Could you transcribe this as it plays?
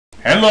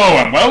Hello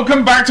and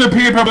welcome back to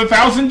Paper of the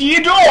Thousand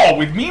Year Door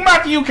with me,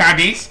 Matthew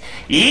Caddis,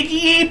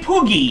 aka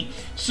Puggy.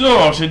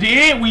 So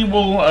today we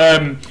will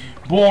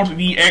board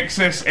the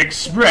XS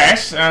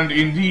Express and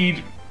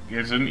indeed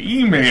get an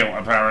email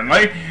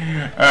apparently.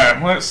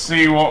 Let's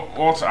see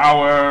what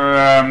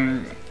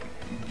our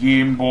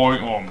Game Boy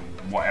or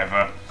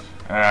whatever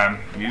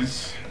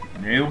is.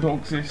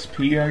 Mailbox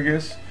SP, I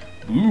guess.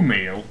 Blue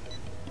mail.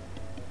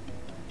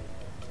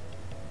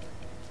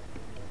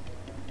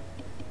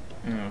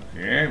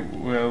 Okay,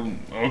 well,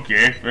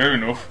 okay, fair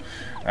enough.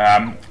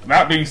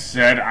 That being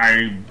said,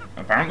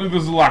 apparently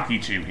there's a lucky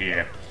tube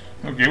here.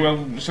 Okay,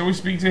 well, shall we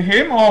speak to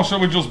him, or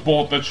shall we just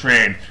board the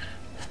train?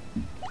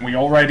 We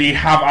already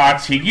have our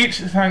ticket,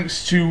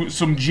 thanks to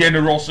some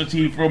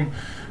generosity from,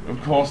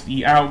 of course,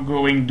 the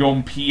outgoing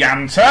Don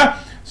Pianta.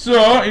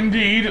 So,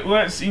 indeed,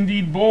 let's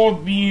indeed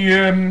board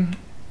the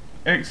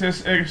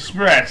XS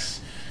Express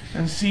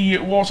and see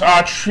what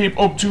our trip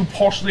up to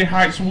Poshley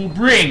Heights will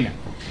bring.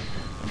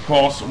 Of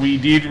course, we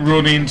did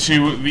run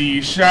into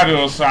the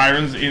Shadow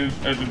Sirens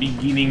at the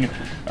beginning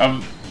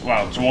of,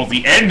 well, towards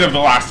the end of the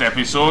last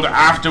episode,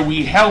 after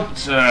we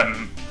helped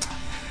Don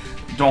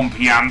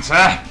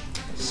Pianta.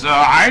 So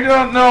I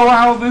don't know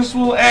how this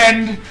will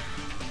end,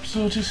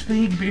 so to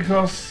speak,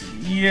 because,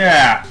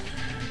 yeah,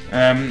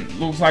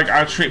 looks like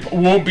our trip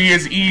won't be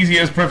as easy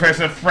as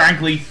Professor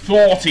Frankly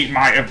thought it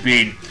might have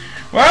been.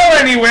 Well,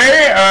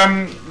 anyway,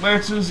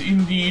 let us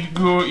indeed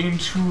go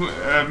into,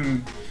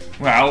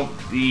 well,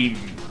 the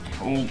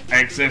old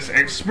XS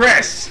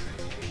Express,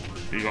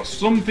 because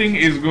something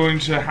is going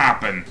to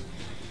happen.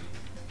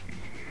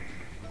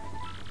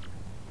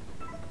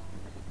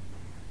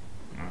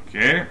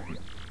 Okay.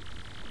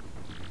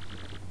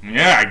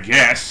 Yeah, I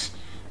guess.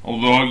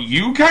 Although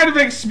you kind of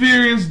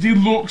experienced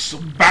deluxe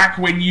back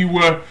when you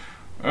were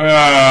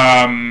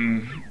at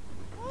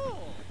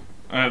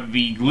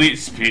the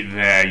Glitz Pit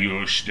there,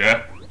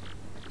 Yoshter.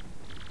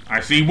 I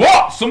see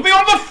what? Something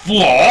on the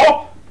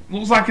floor?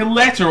 Looks like a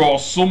letter or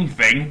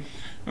something.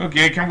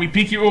 Okay, can we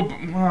pick it up?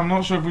 Well, I'm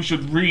not sure if we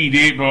should read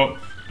it, but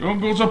don't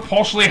go to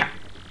Poshley.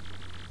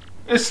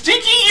 A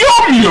sticky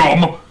yum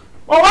yum?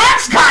 Well,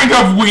 that's kind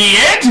of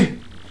weird.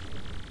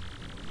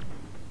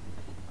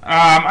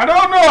 I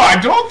don't know. I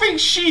don't think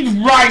she'd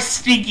write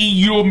sticky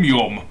yum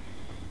yum.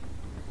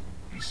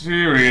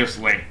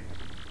 Seriously.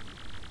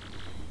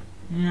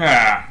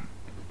 Yeah.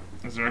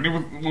 Is there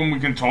anyone we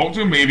can talk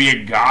to? Maybe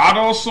a guard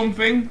or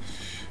something?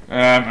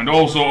 And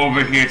also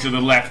over here to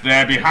the left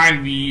there,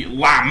 behind the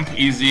lamp,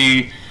 is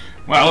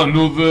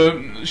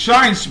another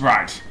Shine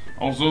Sprite.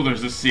 Also,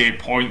 there's a save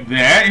point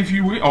there, if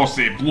you will. Or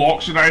save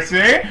block, should I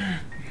say.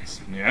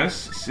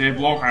 Yes, save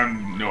block.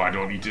 No, I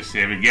don't need to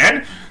save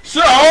again.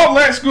 So,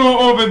 let's go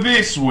over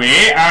this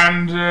way,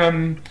 and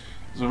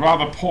there's a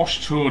rather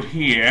posh toad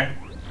here.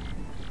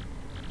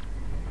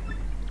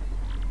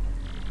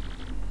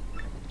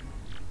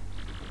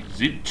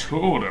 Zip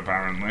Toad,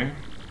 apparently.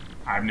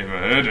 I've never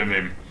heard of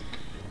him.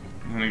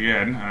 And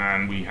again,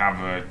 and we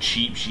have a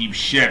Cheep Cheep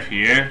chef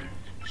here,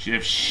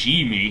 Chef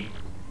Shimi.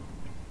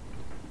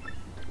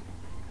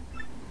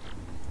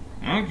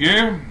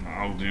 Okay,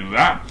 I'll do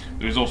that.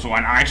 There's also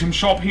an item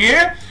shop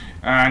here,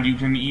 and you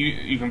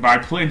can buy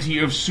plenty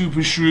of super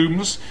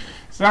shrooms.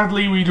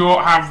 Sadly, we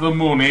don't have the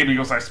money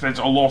because I spent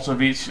a lot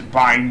of it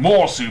buying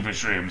more super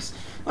shrooms.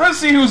 Let's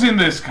see who's in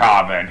this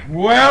car then.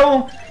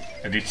 Well,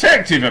 a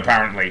detective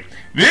apparently.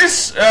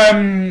 This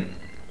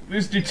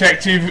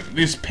detective,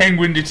 this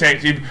penguin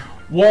detective,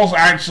 was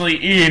actually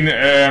in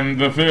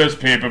the first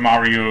Paper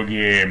Mario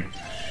game.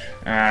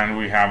 And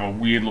we have a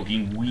weird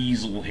looking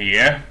weasel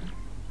here.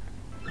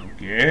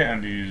 Okay,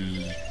 and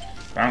he's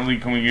apparently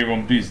coming here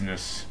on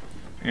business.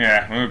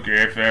 Yeah,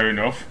 okay, fair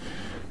enough.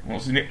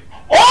 What's in it?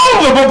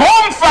 Oh, the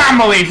Babon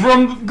family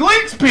from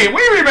Glitz Pit!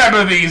 We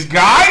remember these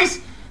guys!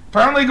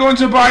 Apparently going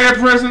to buy a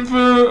present for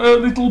a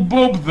little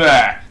bub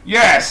there.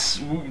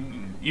 Yes,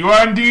 you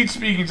are indeed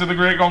speaking to the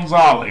great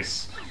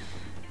Gonzales.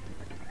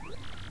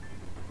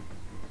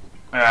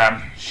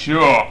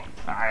 Sure,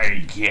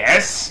 I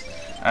guess.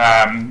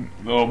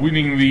 Though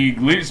winning the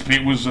Glitz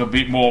Pit was a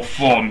bit more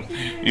fun,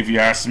 if you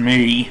ask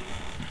me.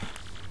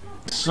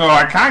 So,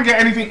 I can't get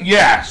anything.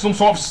 Yeah, some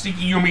sort of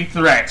sticky yummy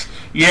threat.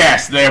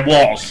 Yes, there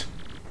was.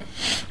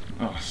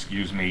 Oh,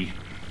 excuse me.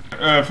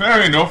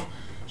 Fair enough.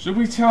 Should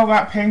we tell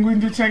that penguin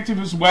detective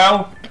as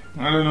well?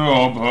 I don't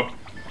know, but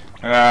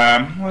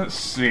let's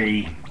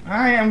see.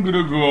 I am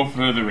gonna go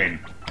further in.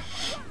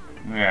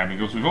 Yeah,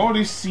 because we've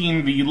already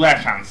seen the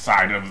left-hand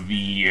side of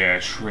the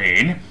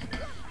train.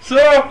 So,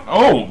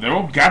 oh, they're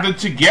all gathered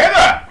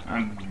together.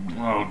 And,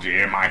 oh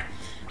dear, my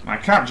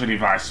capture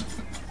device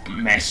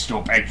messed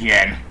up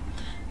again.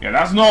 Yeah,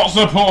 that's not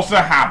supposed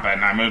to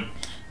happen.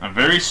 I'm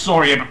very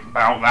sorry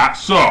about that.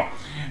 So,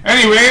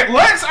 anyway,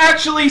 let's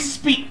actually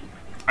speak.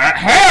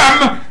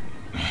 Ahem!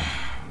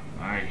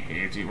 I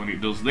hate it when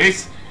it does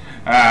this.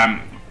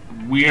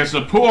 We are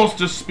supposed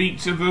to speak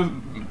to the...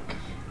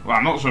 Well,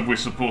 I'm not sure if we're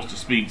supposed to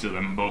speak to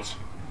them, but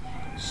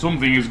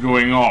something is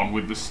going on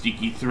with the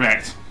sticky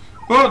threat.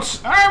 But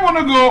I want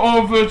to go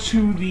over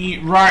to the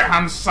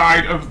right-hand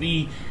side of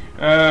the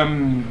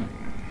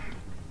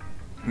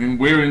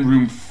We're in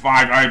room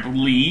 5, I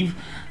believe.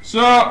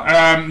 So,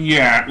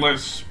 yeah,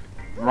 let's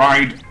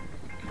ride.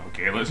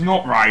 Okay, let's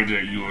not ride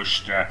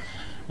Yoshida.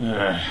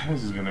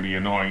 This is going to be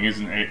annoying,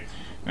 isn't it?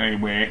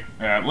 Anyway,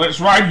 let's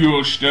ride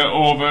Yoshida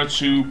over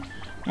to.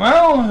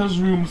 Well, there's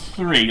room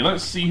 3.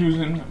 Let's see who's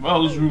in.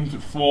 Well, there's room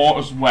 4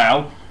 as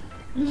well.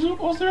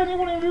 Was there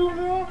anyone in room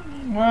 4?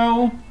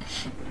 Well,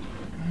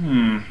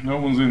 no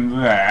one's in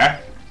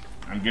there.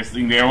 I'm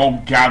guessing they're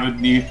all gathered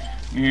near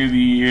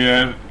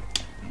the.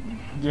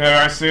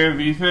 Dare I say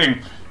the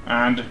thing?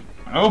 And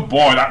oh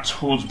boy, that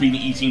toad's been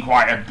eating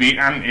quite a bit,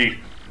 hasn't he?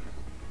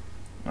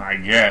 I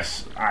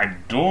guess. I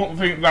don't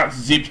think that's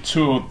Zip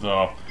Toad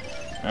though.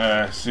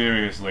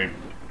 Seriously.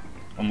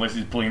 Unless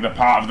he's playing the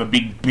part of the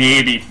big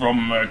baby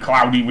from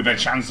Cloudy with a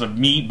Chance of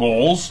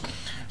Meatballs.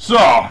 So,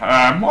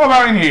 what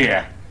about in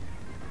here?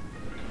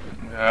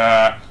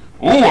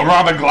 Oh, a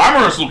rather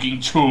glamorous looking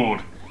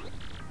toad.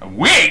 A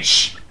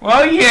witch?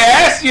 Well,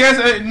 yes,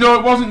 no,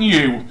 it wasn't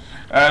you.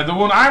 The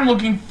one I'm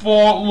looking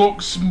for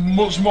looks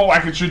much more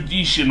like a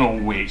traditional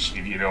witch,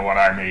 if you know what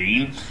I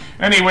mean.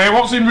 Anyway,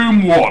 what's in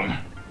room 1?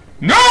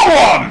 No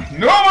one!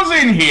 No one's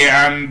in here,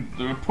 and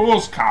there are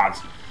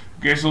postcards.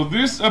 Okay, so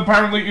this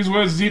apparently is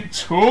where Zip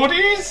Toad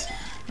is,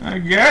 I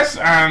guess,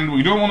 and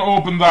we don't want to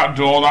open that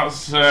door.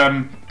 That's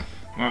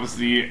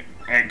the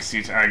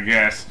exit, I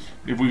guess.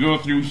 If we go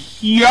through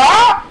here,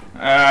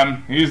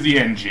 here's the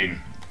engine.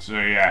 So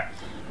yeah,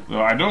 so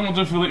I don't want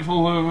to fill it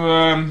full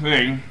of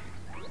thing.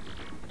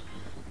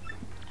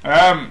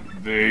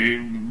 They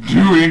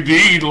do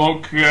indeed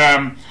look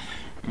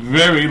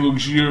very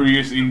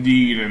luxurious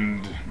indeed,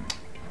 and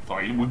I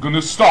thought we're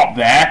gonna stop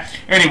there.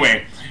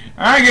 Anyway,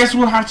 I guess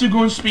we'll have to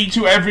go and speak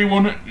to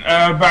everyone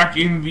back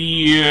in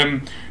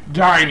the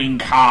dining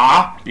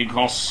car,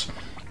 because,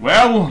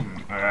 well,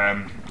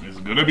 it's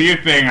gonna be a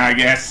thing, I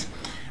guess.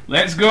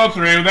 Let's go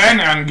through then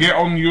and get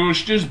on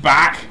Yoshida's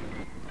back.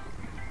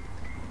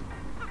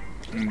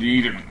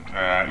 Indeed,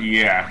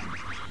 yeah.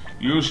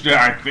 Yoshida,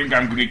 I think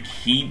I'm going to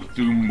keep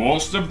through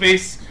most of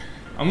this.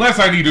 Unless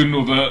I need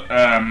another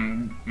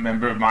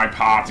member of my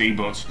party,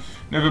 but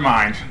never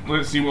mind.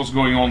 Let's see what's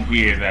going on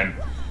here then.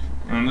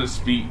 And let's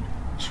speak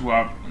to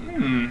our...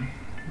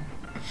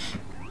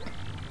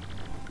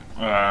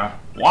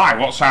 why?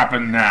 What's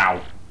happened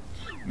now?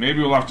 Maybe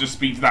we'll have to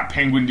speak to that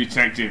penguin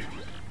detective.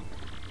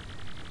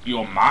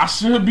 Your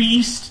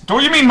masterpiece?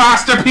 Don't you mean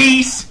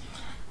masterpiece?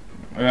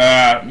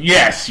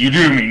 Yes, you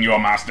do mean your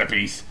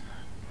masterpiece.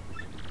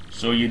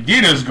 So your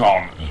dinner's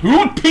gone.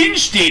 Who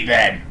pinched it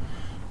then?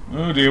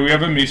 Oh dear, we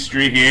have a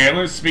mystery here.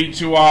 Let's speak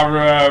to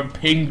our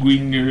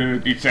penguin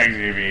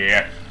detective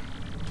here.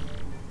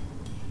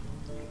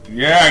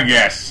 Yeah, I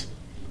guess.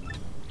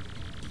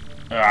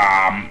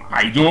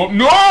 I don't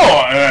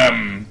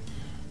know.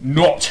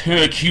 Not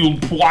Hercule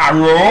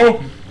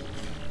Poirot.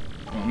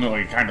 Oh, no,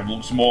 he kind of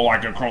looks more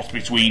like a cross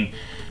between...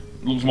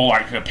 Looks more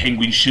like a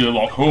penguin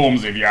Sherlock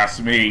Holmes, if you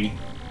ask me.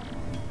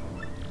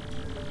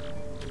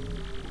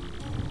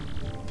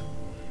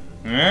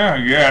 Yeah,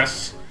 I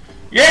guess.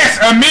 Yes,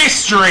 a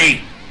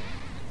mystery!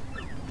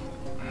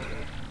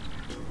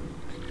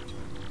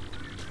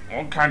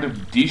 What kind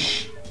of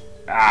dish?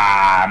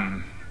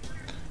 Yeah,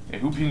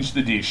 who pinched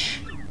the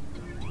dish?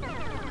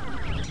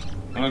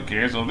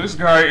 Okay, so this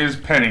guy is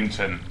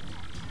Pennington.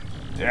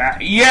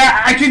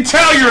 Yeah, I can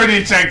tell you're a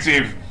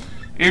detective!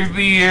 If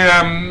the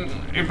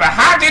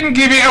hat didn't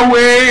give it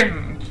away,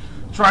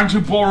 trying to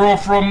borrow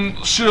from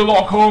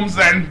Sherlock Holmes,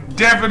 then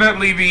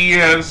definitely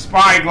the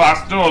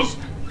spyglass does.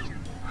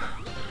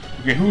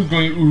 Okay, who's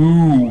going...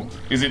 Ooh,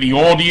 is it the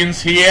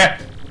audience here?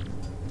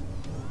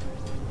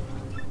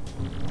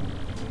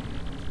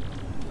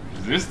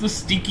 Is this the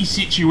sticky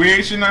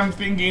situation I'm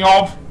thinking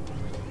of?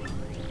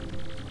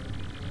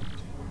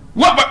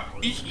 What? But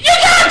you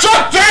can't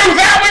just do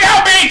that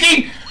without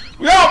making...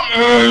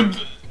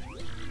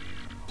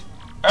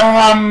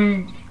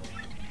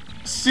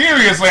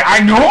 Seriously, I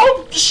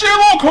know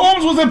Sherlock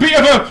Holmes was a bit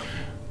of a...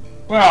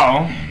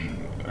 Well,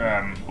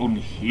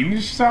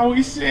 unhinged, shall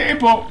we say,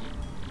 but...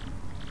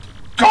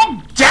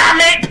 God damn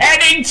it,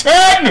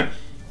 Pennington!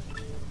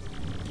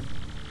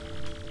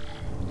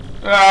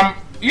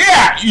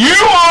 Yeah, you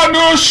are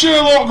no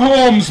Sherlock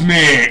Holmes,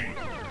 mate.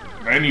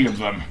 Any of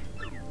them.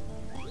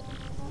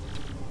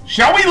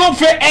 Shall we look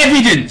for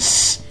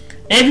evidence?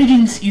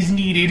 Evidence is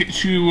needed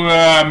to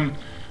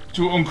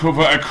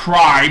uncover a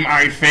crime,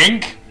 I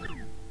think.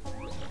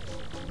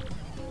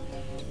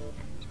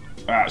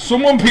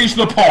 Someone pinched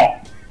the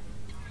pot.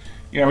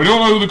 Yeah, we don't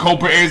know who the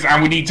culprit is,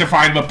 and we need to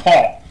find the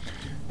pot.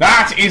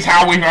 That is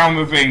how we found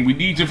the thing. We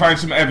need to find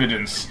some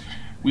evidence.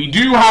 We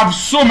do have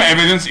some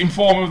evidence in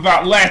form of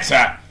that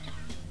letter.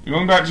 You're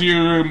going back to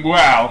your room.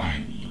 Well,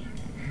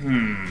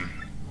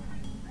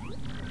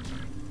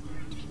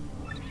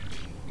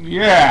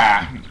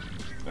 yeah.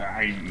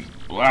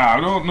 I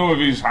don't know if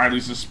he's highly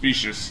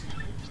suspicious.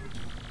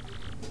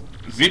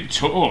 Zip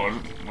Toad?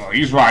 Well,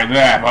 he's right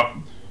there, but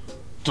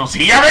does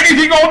he have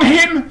anything on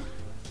him?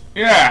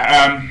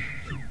 Yeah,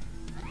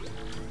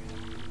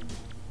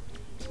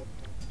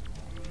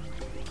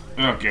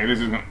 Okay, this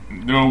is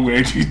no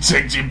way,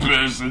 detective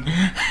person.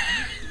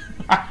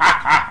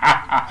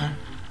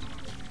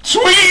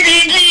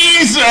 Tweety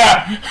geezer!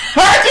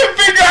 I didn't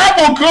think that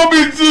would come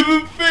into the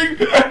thing.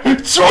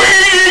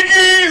 Tweety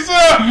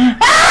geezer!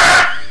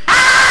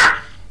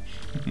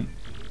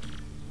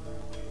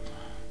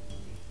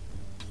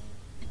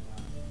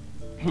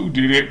 Who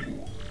did it?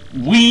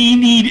 We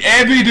need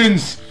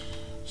evidence.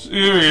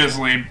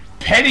 Seriously,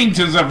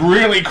 Pennington's a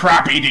really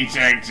crappy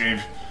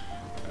detective.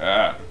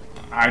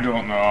 I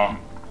don't know.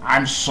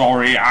 I'm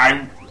sorry.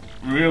 I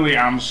really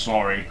am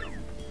sorry.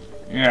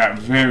 Yeah,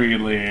 very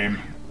lame.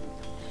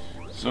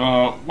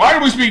 So, why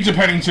don't we speak to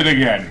Pennington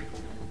again?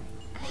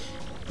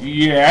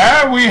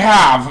 Yeah, we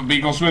have,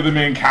 because we're the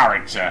main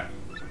character.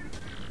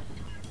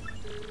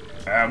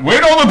 We're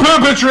not the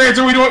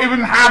perpetrator, we don't even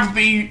have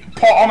the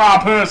pot on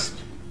our purse.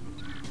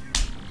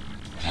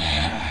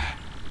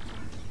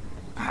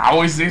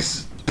 How is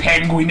this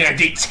penguin a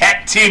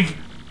detective?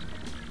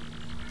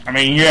 I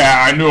mean,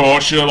 yeah, I know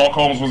Sherlock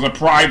Holmes was a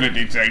private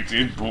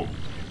detective, but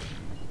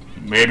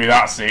maybe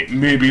that's it.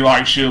 Maybe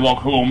like Sherlock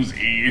Holmes,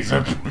 he is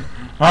a...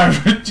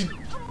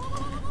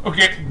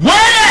 Okay, where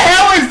the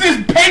hell is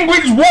this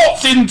penguin's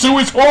Watson to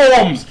his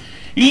Holmes?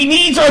 He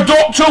needs a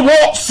Dr.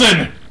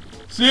 Watson!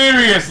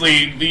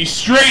 Seriously, the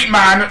straight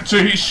man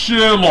to his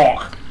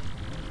Sherlock.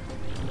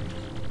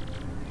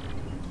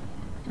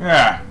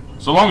 Yeah,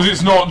 so long as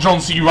it's not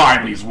John C.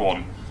 Reilly's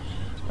one.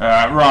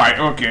 Right,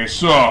 okay,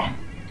 so...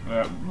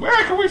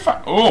 where can we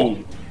find... Oh,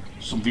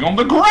 something on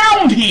the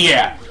ground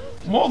here!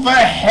 What the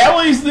hell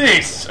is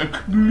this? A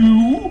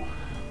clue?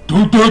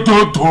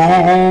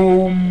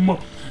 Da-da-da-dum!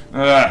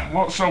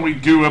 What shall we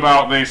do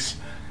about this?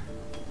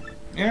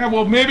 Yeah,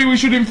 well, maybe we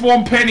should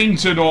inform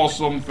Pennington or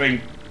something.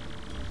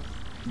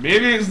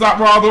 Maybe it's that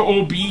rather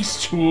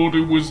obese toad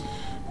who was...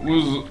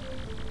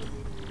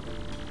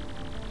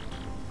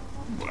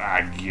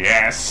 I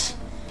guess.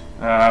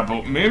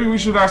 But maybe we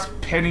should ask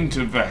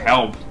Pennington for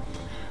help.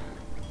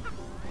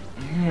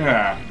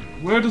 Yeah.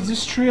 Where does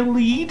this trail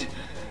lead?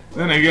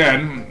 Then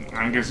again,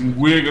 I'm guessing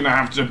we're gonna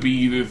have to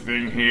be the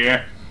thing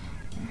here.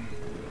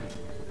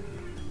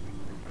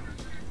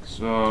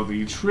 So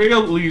the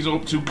trail leads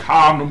up to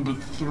car number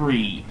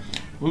 3.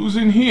 Who's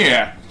in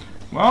here?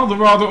 Well, the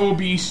rather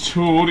obese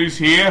toad is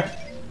here.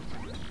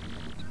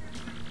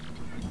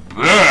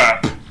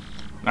 Burp!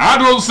 That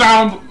don't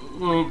sound...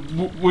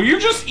 were you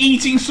just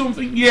eating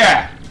something?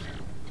 Yeah.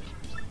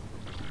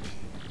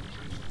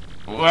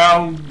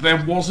 Well,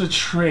 there was a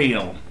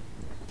trail.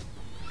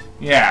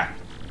 Yeah.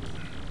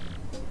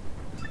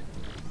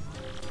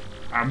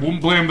 I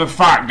wouldn't blame the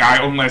fat guy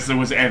unless there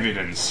was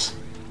evidence.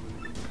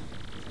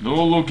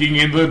 No looking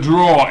in the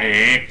drawer,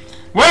 eh?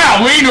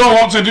 Well, we know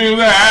what to do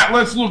there.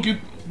 Let's look at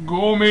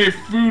Gourmet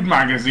Food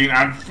Magazine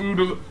and Food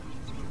of the...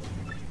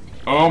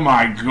 Oh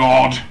my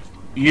god.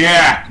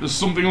 Yeah, there's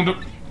something under...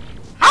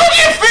 How do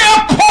you fit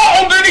a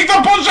pot underneath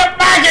a bunch of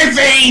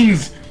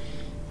magazines?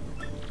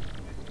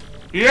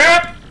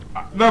 Yep.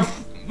 The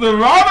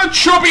rather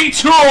chubby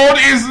toad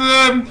is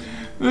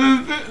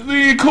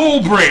the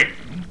culprit.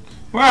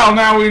 Well,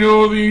 now we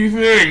know the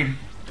thing.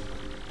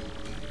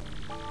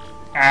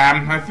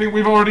 I think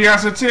we've already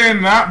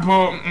ascertained that,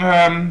 but,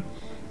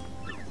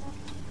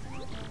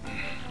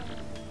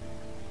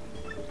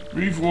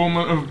 brief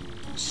moment of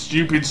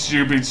stupid.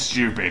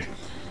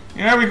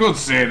 Yeah, we could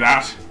say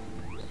that.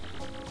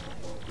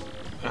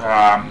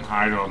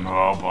 I don't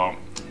know, but,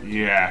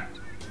 yeah.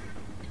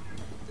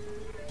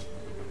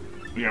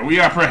 Yeah, we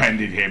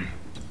apprehended him.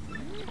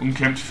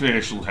 Unkempt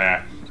facial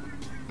hair.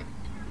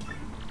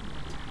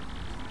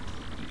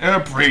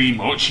 Pretty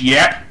much,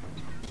 yep.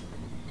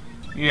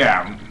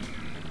 Yeah.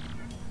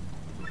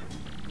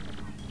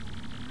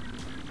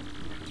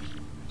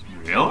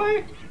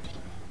 Really?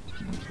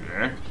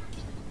 Okay.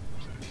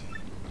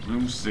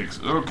 Room 6.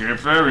 Okay,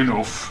 fair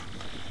enough.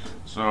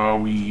 So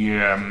we,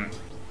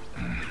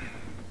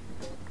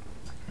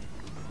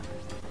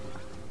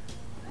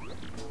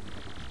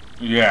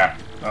 yeah,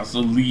 that's the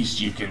least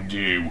you can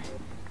do.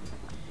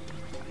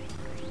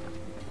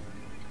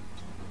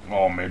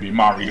 Or maybe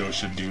Mario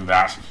should do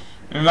that.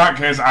 In that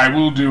case, I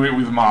will do it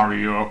with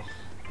Mario.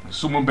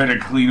 Someone better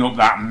clean up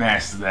that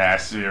mess there,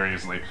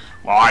 seriously,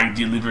 while I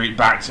deliver it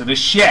back to the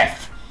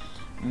chef.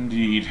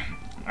 Indeed.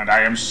 And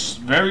I am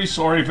very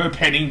sorry for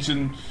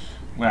Pennington.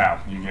 Well,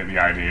 you get the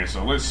idea,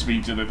 so let's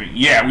speak to the thief.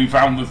 Yeah, we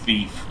found the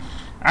thief.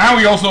 And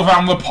we also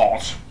found the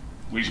pot,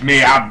 which may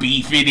have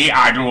beef in it,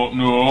 I don't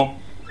know.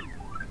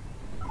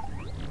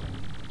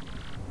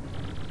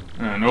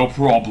 No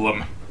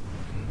problem.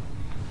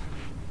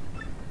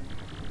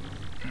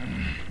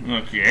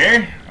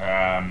 Okay,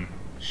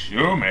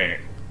 show me.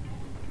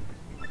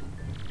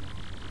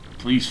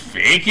 Please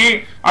fake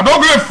it? I'm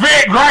not gonna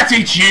fake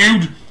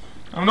gratitude!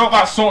 I'm not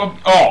that sort of...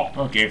 Oh,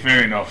 okay,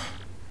 fair enough.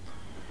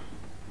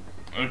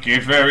 Okay,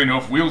 fair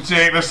enough. We'll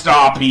take the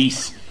star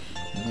piece.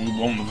 We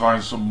want to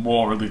find some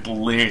more a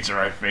little later,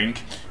 I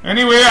think.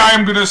 Anyway, I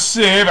am gonna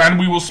save, and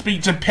we will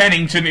speak to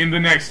Pennington in the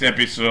next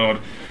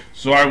episode.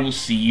 So I will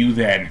see you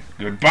then.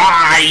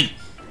 Goodbye!